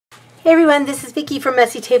Hey everyone, this is Vicki from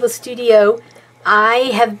Messy Table Studio. I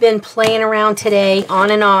have been playing around today on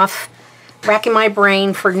and off, racking my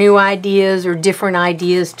brain for new ideas or different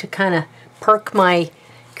ideas to kind of perk my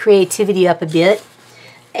creativity up a bit.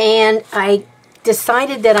 And I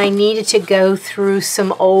decided that I needed to go through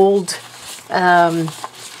some old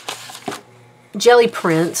jelly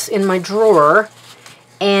prints in my drawer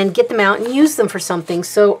and get them out and use them for something.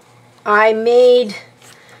 So I made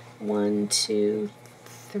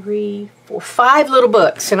 5 little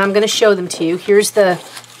books, and I'm going to show them to you. Here's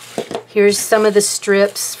some of the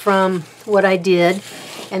strips from what I did,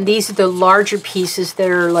 and these are the larger pieces that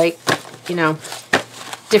are like, you know,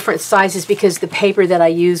 different sizes because the paper that I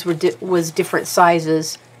used was different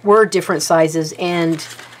sizes, and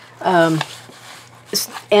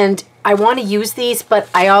I want to use these, but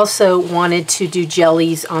I also wanted to do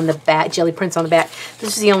jellies on the back, jelly prints on the back.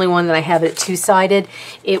 This is the only one that I have it two-sided.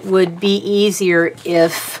 It would be easier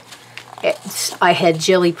if I had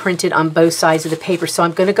jelly printed on both sides of the paper. So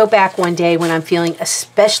I'm going to go back one day when I'm feeling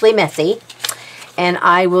especially messy, and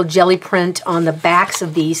I will jelly print on the backs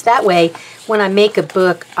of these. That way, when I make a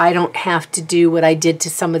book, I don't have to do what I did to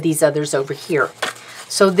some of these others over here.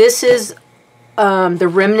 So this is the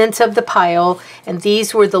remnants of the pile, and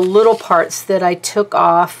these were the little parts that I took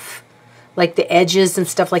off, like the edges and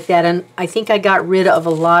stuff like that. And I think I got rid of a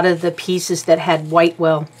lot of the pieces that had white.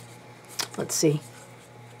 Well, let's see,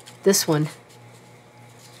 this one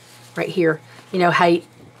right here, you know how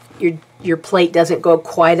your plate doesn't go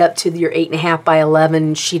quite up to your 8.5 by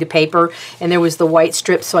 11 sheet of paper, and there was the white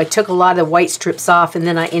strips. So I took a lot of the white strips off, and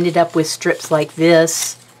then I ended up with strips like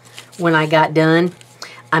this when I got done.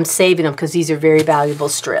 I'm saving them because these are very valuable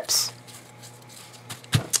strips.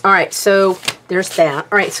 All right, so there's that.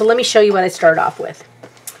 All right, so let me show you what I started off with.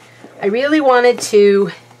 I really wanted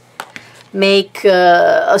to make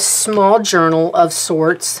a small journal of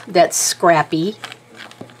sorts that's scrappy.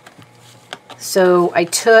 So I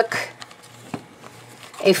took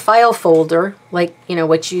a file folder, like, you know,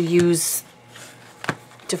 what you use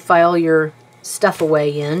to file your stuff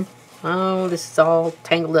away in. Oh, this is all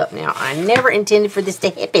tangled up now. I never intended for this to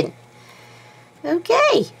happen.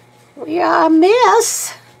 Okay, we are a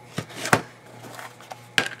mess.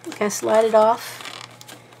 Can I slide it off?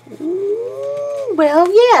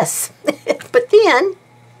 Well, yes. But then,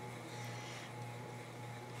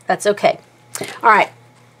 that's okay. All right,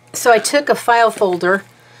 so I took a file folder,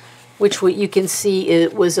 which what you can see,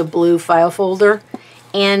 it was a blue file folder,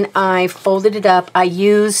 and I folded it up. I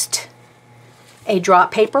used a drop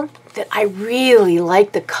paper that I really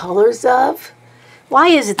like the colors of. Why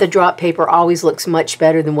is it the drop paper always looks much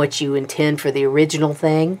better than what you intend for the original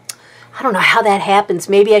thing? I don't know how that happens.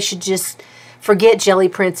 Maybe I should just forget jelly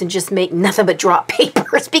prints and just make nothing but drop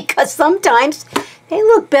papers, because sometimes they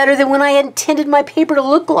look better than when I intended my paper to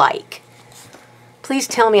look like. Please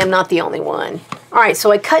tell me I'm not the only one. All right,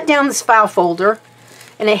 so I cut down this file folder,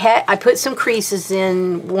 and I put some creases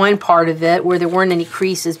in one part of it where there weren't any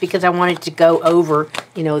creases because I wanted to go over,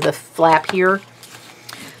 you know, the flap here.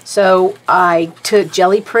 So I took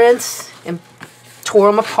jelly prints and tore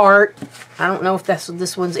them apart. I don't know if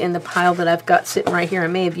this one's in the pile that I've got sitting right here. I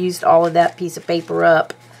may have used all of that piece of paper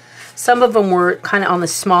up. Some of them were kind of on the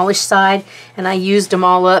smallish side, and I used them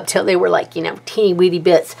all up till they were like, you know, teeny weeny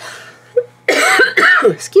bits.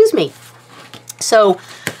 Excuse me. So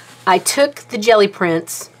I took the jelly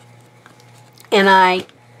prints and I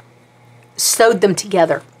sewed them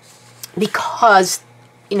together because,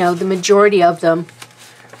 you know, the majority of them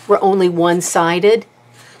were only one-sided.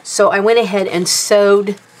 So I went ahead and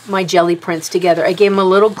sewed my jelly prints together. I gave them a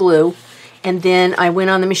little glue, and then I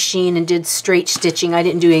went on the machine and did straight stitching. I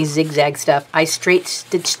didn't do any zigzag stuff. I straight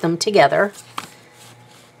stitched them together.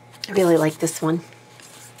 I really like this one.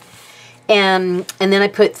 And then I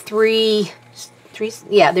put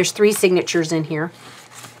there's 3 signatures in here,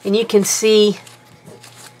 and you can see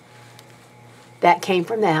that came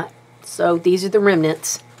from that. So these are the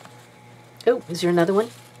remnants. Oh, is there another one?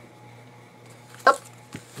 Oh,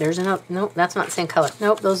 there's another. No, that's not the same color.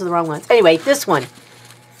 Nope, those are the wrong ones. Anyway, this one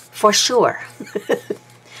for sure.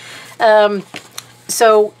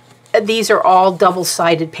 So these are all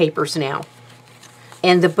double-sided papers now,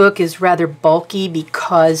 and the book is rather bulky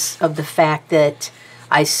because of the fact that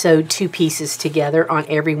I sewed 2 pieces together on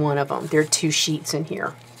every one of them. There are 2 sheets in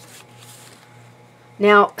here.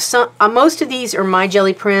 Now, most of these are my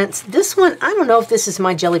jelly prints. This one, I don't know if this is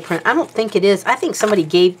my jelly print. I don't think it is. I think somebody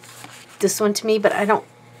gave this one to me, but I don't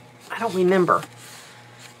remember.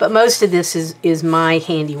 But most of this is my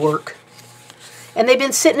handiwork. And they've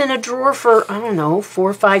been sitting in a drawer for, I don't know, 4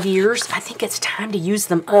 or 5 years. I think it's time to use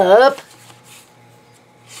them up.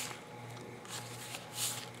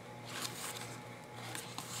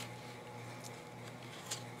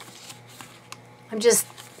 I'm just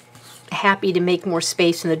happy to make more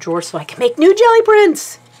space in the drawer so I can make new jelly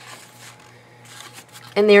prints.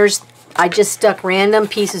 And I just stuck random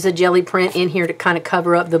pieces of jelly print in here to kind of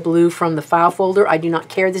cover up the blue from the file folder. I do not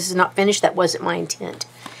care. This is not finished. That wasn't my intent.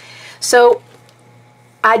 So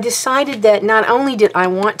I decided that not only did I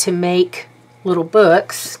want to make little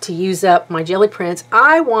books to use up my jelly prints,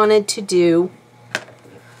 I wanted to do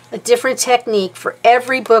a different technique for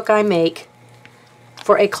every book I make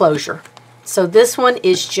for a closure. So this one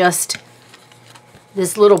is just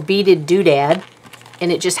this little beaded doodad,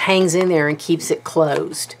 and it just hangs in there and keeps it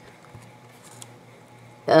closed.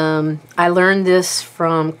 I learned this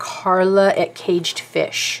from Carla at Caged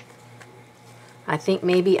Fish. I think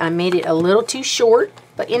maybe I made it a little too short,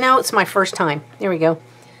 but you know, it's my first time. There we go.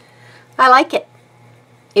 I like it.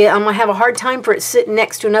 I'm going to have a hard time for it sitting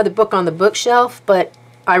next to another book on the bookshelf, but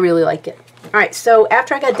I really like it. All right, so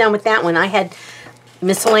after I got done with that one, I had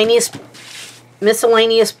miscellaneous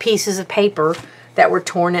pieces of paper that were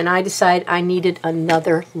torn, and I decided I needed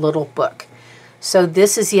another little book. So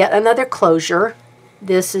this is yet another closure.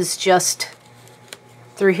 This is just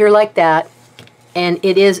through here like that, and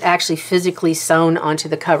it is actually physically sewn onto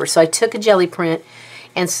the cover. So I took a jelly print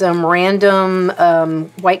and some random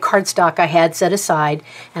white cardstock I had set aside,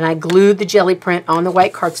 and I glued the jelly print on the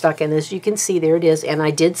white cardstock, and as you can see, there it is, and I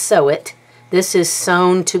did sew it. This is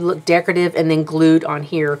sewn to look decorative and then glued on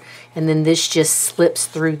here, and then this just slips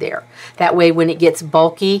through there. That way when it gets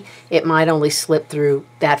bulky, it might only slip through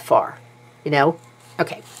that far, you know?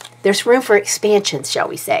 Okay, there's room for expansions, shall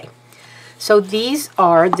we say. So these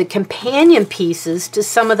are the companion pieces to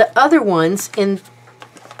some of the other ones in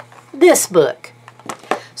this book.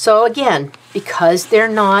 So again, because they're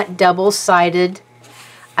not double-sided,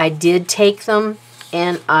 I did take them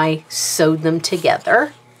and I sewed them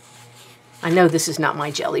together. I know this is not my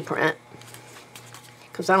jelly print,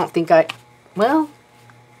 because I don't think no,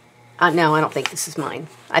 I don't think this is mine.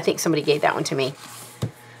 I think somebody gave that one to me.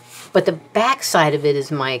 But the back side of it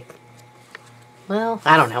is my, well,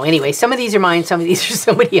 I don't know. Anyway, some of these are mine, some of these are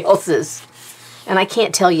somebody else's. And I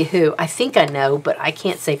can't tell you who. I think I know, but I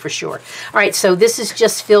can't say for sure. All right, so this is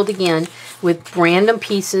just filled again with random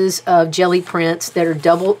pieces of jelly prints that are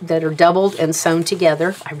doubled and sewn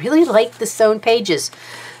together. I really like the sewn pages.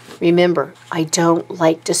 Remember, I don't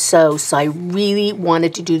like to sew, so I really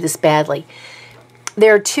wanted to do this badly.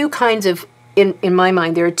 There are two kinds of, in my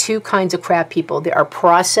mind, there are two kinds of craft people. There are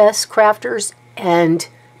process crafters and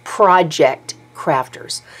project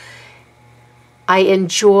crafters. I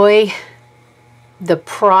enjoy the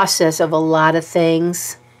process of a lot of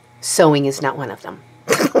things. Sewing is not one of them.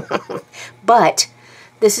 But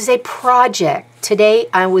this is a project. Today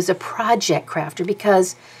I was a project crafter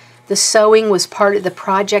because the sewing was part of the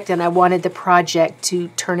project and I wanted the project to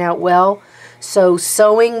turn out well. So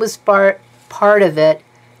sewing was part of it,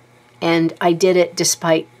 and I did it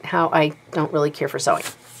despite how I don't really care for sewing.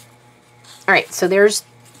 All right, so there's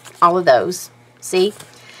all of those. See?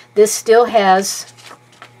 This still has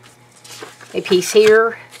a piece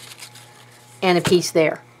here and a piece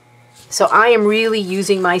there. So I am really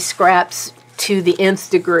using my scraps to the nth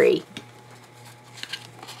degree.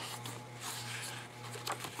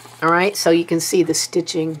 All right, so you can see the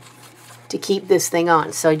stitching to keep this thing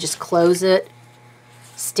on. So I just close it,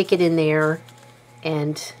 stick it in there,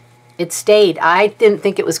 and it stayed. I didn't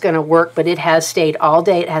think it was going to work, but it has stayed all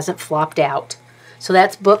day. It hasn't flopped out. So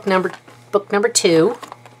that's book number 2.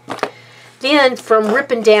 Then from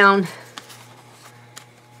ripping down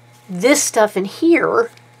this stuff in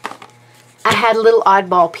here, I had little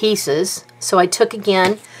oddball pieces. So I took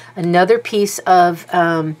again another piece of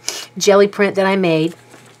jelly print that I made,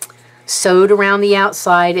 sewed around the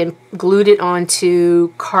outside and glued it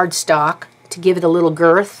onto cardstock to give it a little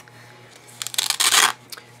girth.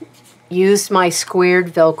 Used my squared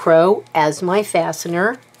Velcro as my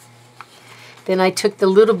fastener. Then I took the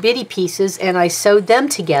little bitty pieces and I sewed them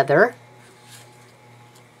together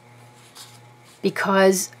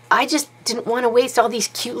because I just didn't want to waste all these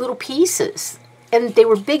cute little pieces. And they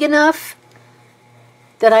were big enough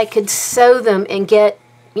that I could sew them and get,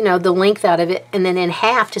 you know, the length out of it, and then in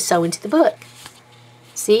half to sew into the book.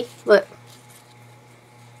 See? Look.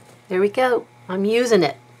 There we go. I'm using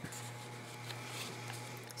it.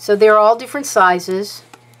 So they're all different sizes,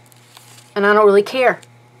 and I don't really care.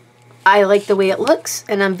 I like the way it looks,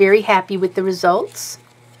 and I'm very happy with the results.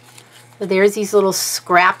 So there's these little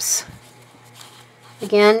scraps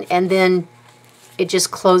again, and then it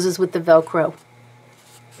just closes with the Velcro.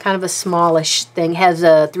 Kind of a smallish thing. Has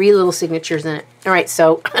 3 little signatures in it. All right,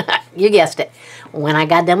 so you guessed it. When I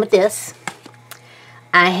got done with this,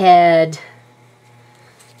 I had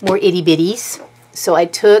more itty bitties. So I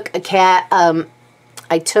took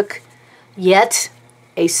I took yet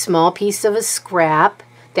a small piece of a scrap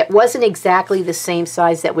that wasn't exactly the same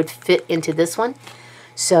size that would fit into this one.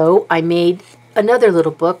 So I made another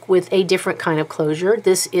little book with a different kind of closure.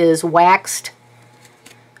 This is waxed,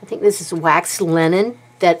 I think this is waxed linen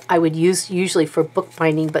that I would use usually for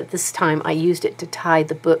bookbinding, but this time I used it to tie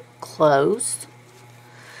the book closed.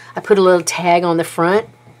 I put a little tag on the front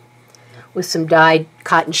with some dyed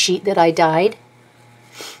cotton sheet that I dyed.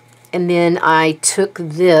 And then I took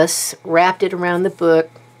this, wrapped it around the book,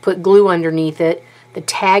 put glue underneath it. The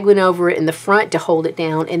tag went over it in the front to hold it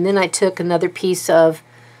down. And then I took another piece of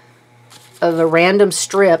a random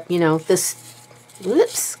strip, you know, this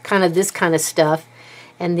kind of stuff,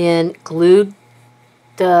 and then glued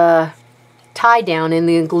the tie down and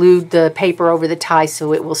then glued the paper over the tie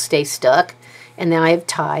so it will stay stuck. And now I have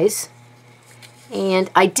ties. And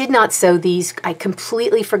I did not sew these. I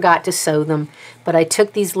completely forgot to sew them. But I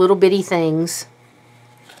took these little bitty things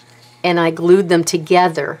and I glued them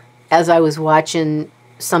together as I was watching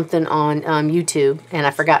something on YouTube, and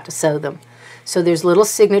I forgot to sew them. So there's little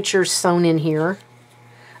signatures sewn in here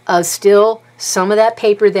of still some of that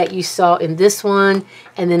paper that you saw in this one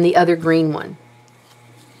and then the other green one.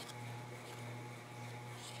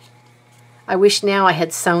 I wish now I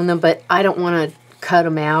had sewn them, but I don't want to cut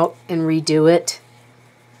them out and redo it.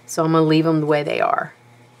 So I'm going to leave them the way they are.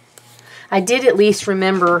 I did at least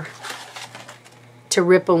remember to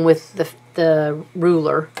rip them with the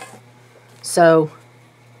ruler. So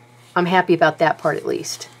I'm happy about that part at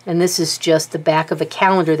least. And this is just the back of a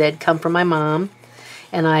calendar that had come from my mom.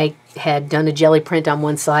 And I had done a jelly print on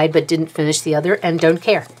one side but didn't finish the other and don't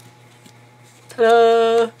care.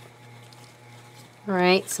 Ta-da!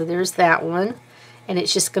 Alright, so there's that one. And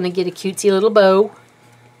it's just going to get a cutesy little bow.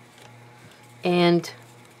 And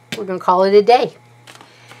we're going to call it a day.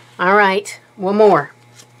 Alright, one more.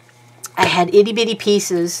 I had itty bitty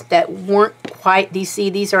pieces that weren't quite,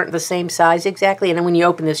 these aren't the same size exactly, and then when you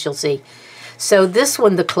open this you'll see. So this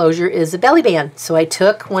one, the closure is a belly band. So I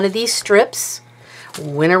took one of these strips,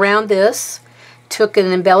 went around this, took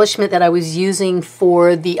an embellishment that I was using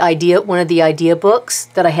for the idea, one of the idea books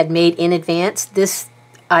that I had made in advance. This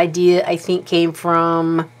idea I think came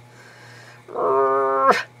from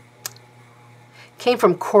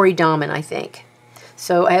Corey Dahman, I think.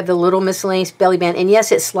 So I have the little miscellaneous belly band, and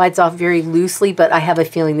yes, it slides off very loosely, but I have a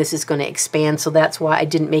feeling this is going to expand, so that's why I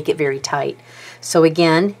didn't make it very tight. So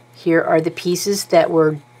again, here are the pieces that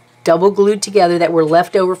were double glued together that were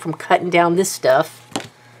left over from cutting down this stuff,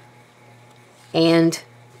 and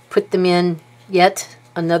put them in yet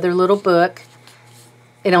another little book.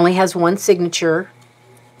 It only has one signature.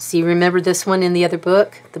 See, remember this one in the other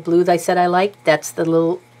book, the blue that I said I liked? That's the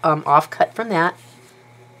little offcut from that.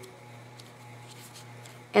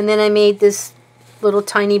 And then I made this little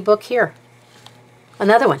tiny book here.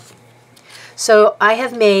 Another one. So I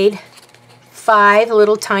have made 5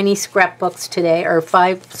 little tiny scrapbooks today, or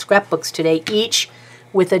 5 scrapbooks today, each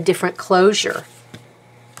with a different closure.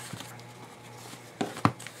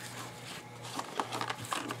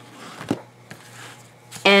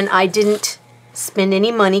 And I didn't spend any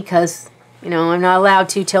money because, you know, I'm not allowed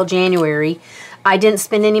to till January. I didn't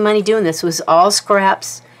spend any money doing this. It was all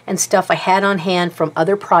scraps and stuff I had on hand from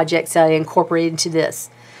other projects that I incorporated into this.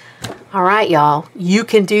 All right, y'all, you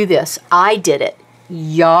can do this. I did it.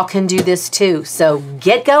 Y'all can do this too. So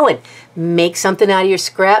get going. Make something out of your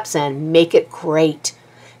scraps and make it great.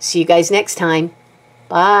 See you guys next time.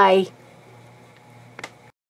 Bye.